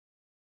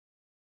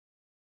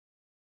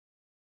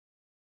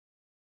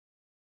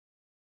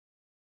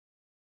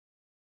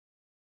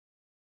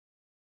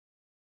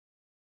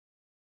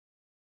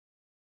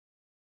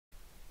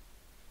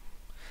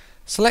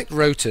Select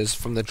Rotas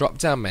from the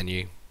drop-down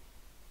menu,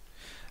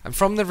 and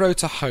from the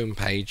Rota home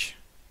page,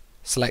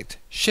 select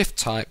Shift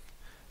Type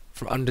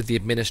from under the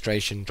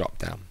Administration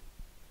drop-down.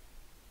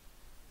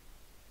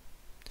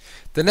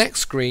 The next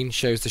screen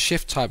shows the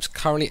shift types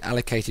currently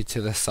allocated to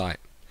the site.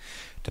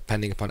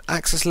 Depending upon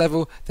access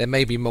level, there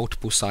may be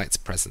multiple sites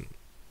present.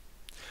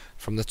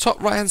 From the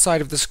top right hand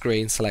side of the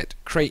screen, select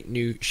Create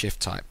New Shift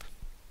Type.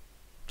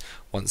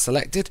 Once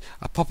selected,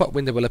 a pop-up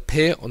window will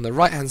appear on the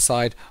right hand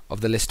side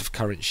of the list of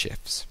current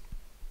shifts.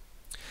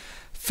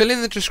 Fill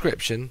in the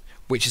description,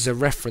 which is a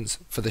reference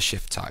for the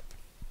shift type.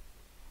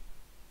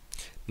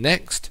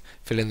 Next,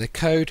 fill in the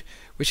code,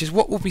 which is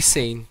what will be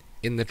seen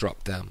in the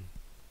drop-down.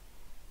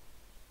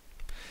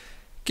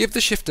 Give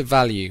the shift a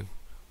value,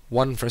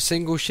 1 for a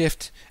single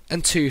shift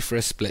and 2 for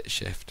a split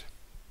shift.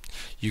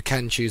 You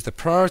can choose the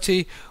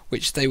priority,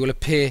 which they will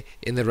appear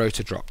in the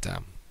rota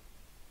drop-down.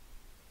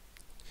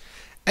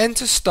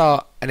 Enter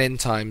start and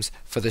end times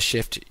for the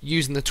shift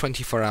using the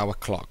 24-hour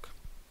clock.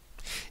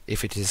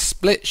 If it is a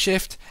split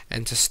shift,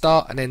 enter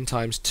start and end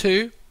times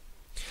 2.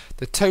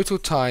 The total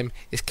time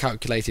is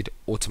calculated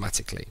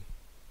automatically.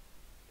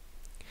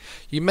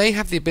 You may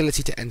have the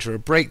ability to enter a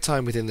break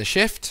time within the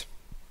shift.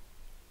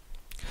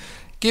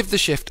 Give the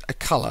shift a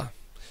colour.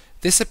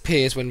 This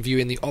appears when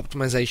viewing the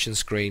optimization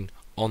screen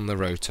on the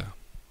rota.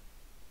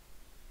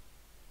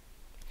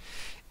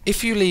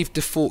 If you leave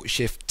default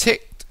shift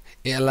ticked,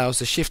 it allows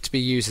the shift to be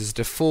used as a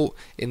default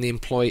in the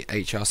employee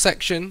HR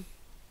section.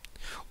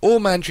 All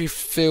mandatory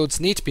fields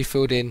need to be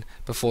filled in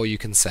before you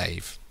can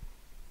save.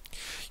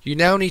 You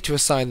now need to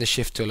assign the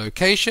shift to a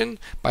location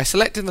by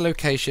selecting the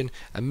location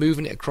and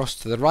moving it across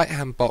to the right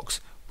hand box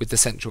with the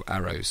central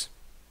arrows.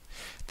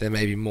 There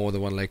may be more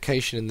than one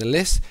location in the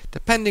list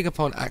depending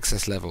upon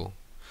access level.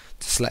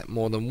 To select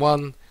more than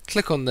one,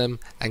 click on them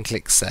and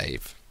click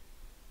Save.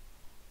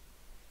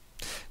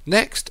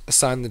 Next,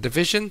 assign the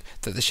division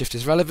that the shift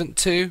is relevant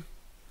to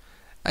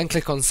and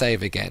click on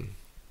Save again.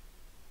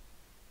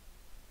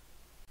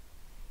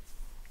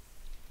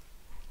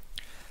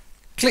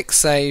 Click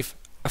Save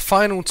a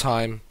final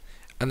time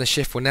and the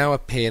shift will now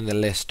appear in the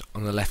list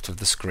on the left of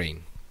the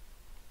screen.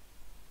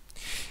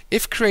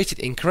 If created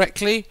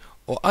incorrectly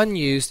or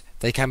unused,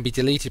 they can be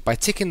deleted by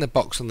ticking the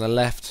box on the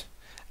left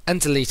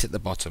and delete at the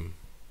bottom.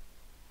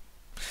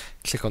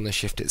 Click on the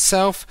shift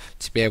itself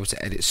to be able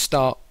to edit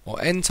start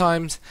or end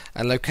times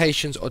and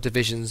locations or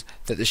divisions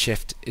that the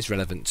shift is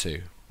relevant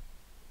to.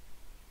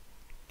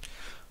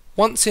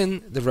 Once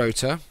in the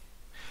rota,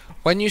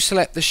 when you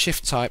select the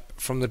shift type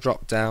from the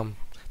drop down,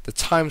 the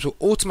times will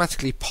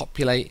automatically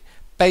populate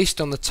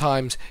based on the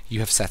times you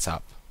have set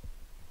up.